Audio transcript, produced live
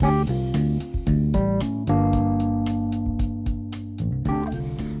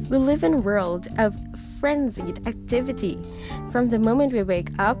We live in a world of frenzied activity. From the moment we wake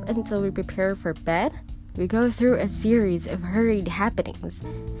up until we prepare for bed, we go through a series of hurried happenings.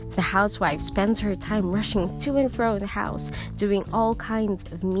 The housewife spends her time rushing to and fro the house, doing all kinds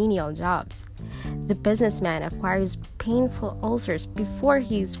of menial jobs. The businessman acquires painful ulcers before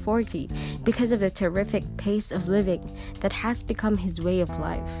he's 40 because of the terrific pace of living that has become his way of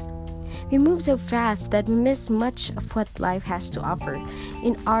life. We move so fast that we miss much of what life has to offer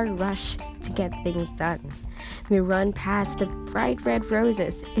in our rush to get things done. We run past the bright red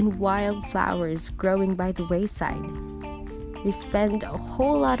roses and wild flowers growing by the wayside. We spend a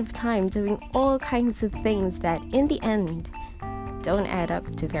whole lot of time doing all kinds of things that, in the end, don't add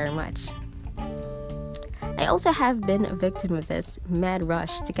up to very much. I also have been a victim of this mad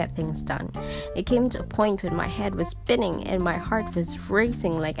rush to get things done. It came to a point when my head was spinning and my heart was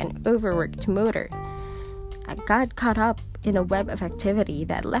racing like an overworked motor. I got caught up in a web of activity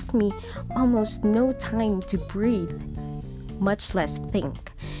that left me almost no time to breathe, much less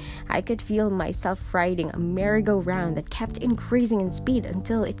think. I could feel myself riding a merry-go-round that kept increasing in speed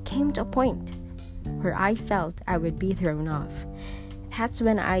until it came to a point where I felt I would be thrown off. That's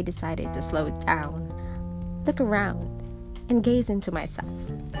when I decided to slow down, look around, and gaze into myself.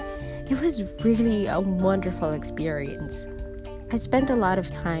 It was really a wonderful experience. I spent a lot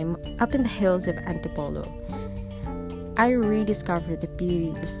of time up in the hills of Antipolo. I rediscovered the beauty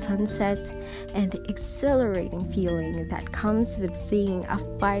of the sunset and the exhilarating feeling that comes with seeing a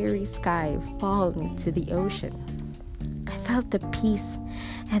fiery sky fall into the ocean. I felt the peace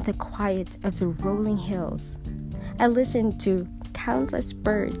and the quiet of the rolling hills. I listened to countless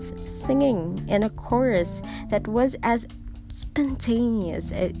birds singing in a chorus that was as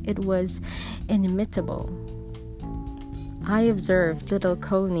spontaneous as it was inimitable. I observed little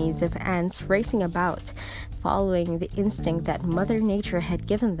colonies of ants racing about, following the instinct that Mother Nature had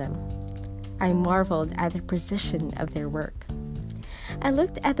given them. I marveled at the precision of their work. I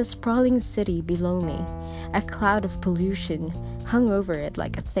looked at the sprawling city below me. A cloud of pollution hung over it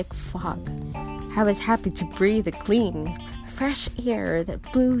like a thick fog. I was happy to breathe the clean, fresh air that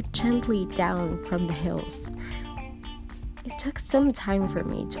blew gently down from the hills. It took some time for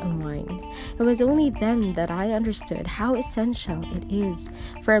me to unwind. It was only then that I understood how essential it is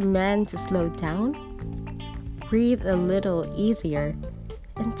for a man to slow down, breathe a little easier,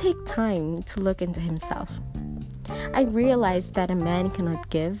 and take time to look into himself. I realized that a man cannot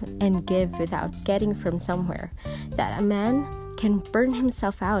give and give without getting from somewhere, that a man can burn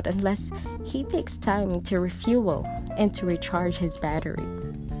himself out unless he takes time to refuel and to recharge his battery.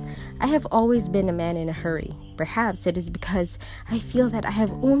 I have always been a man in a hurry. Perhaps it is because I feel that I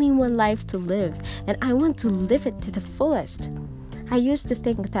have only one life to live and I want to live it to the fullest. I used to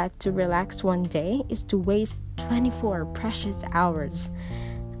think that to relax one day is to waste 24 precious hours.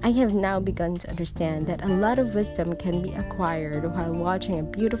 I have now begun to understand that a lot of wisdom can be acquired while watching a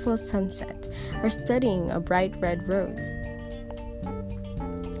beautiful sunset or studying a bright red rose.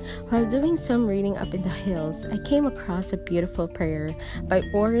 While doing some reading up in the hills, I came across a beautiful prayer by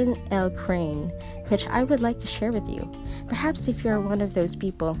Oren L. Crane, which I would like to share with you. Perhaps if you are one of those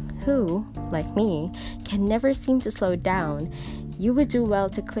people who, like me, can never seem to slow down, you would do well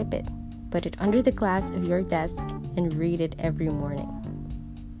to clip it, put it under the glass of your desk, and read it every morning.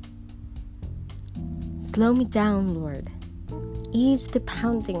 Slow me down, Lord. Ease the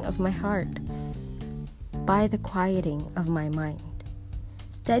pounding of my heart by the quieting of my mind.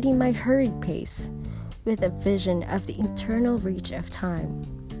 Steady my hurried pace with a vision of the eternal reach of time.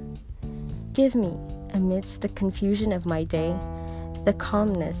 Give me, amidst the confusion of my day, the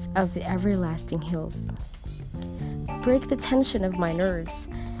calmness of the everlasting hills. Break the tension of my nerves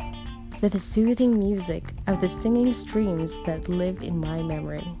with the soothing music of the singing streams that live in my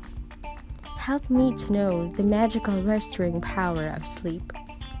memory. Help me to know the magical restoring power of sleep.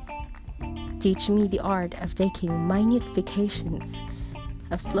 Teach me the art of taking minute vacations,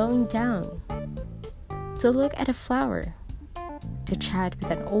 of slowing down, to look at a flower, to chat with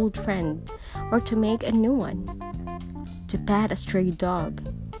an old friend, or to make a new one, to pat a stray dog,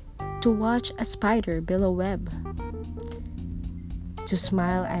 to watch a spider build a web, to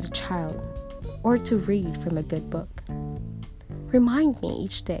smile at a child, or to read from a good book. Remind me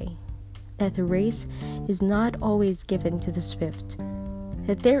each day that the race is not always given to the swift,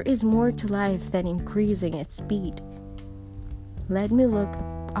 that there is more to life than increasing its speed. Let me look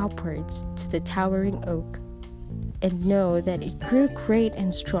upwards to the towering oak and know that it grew great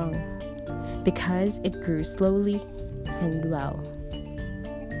and strong because it grew slowly and well.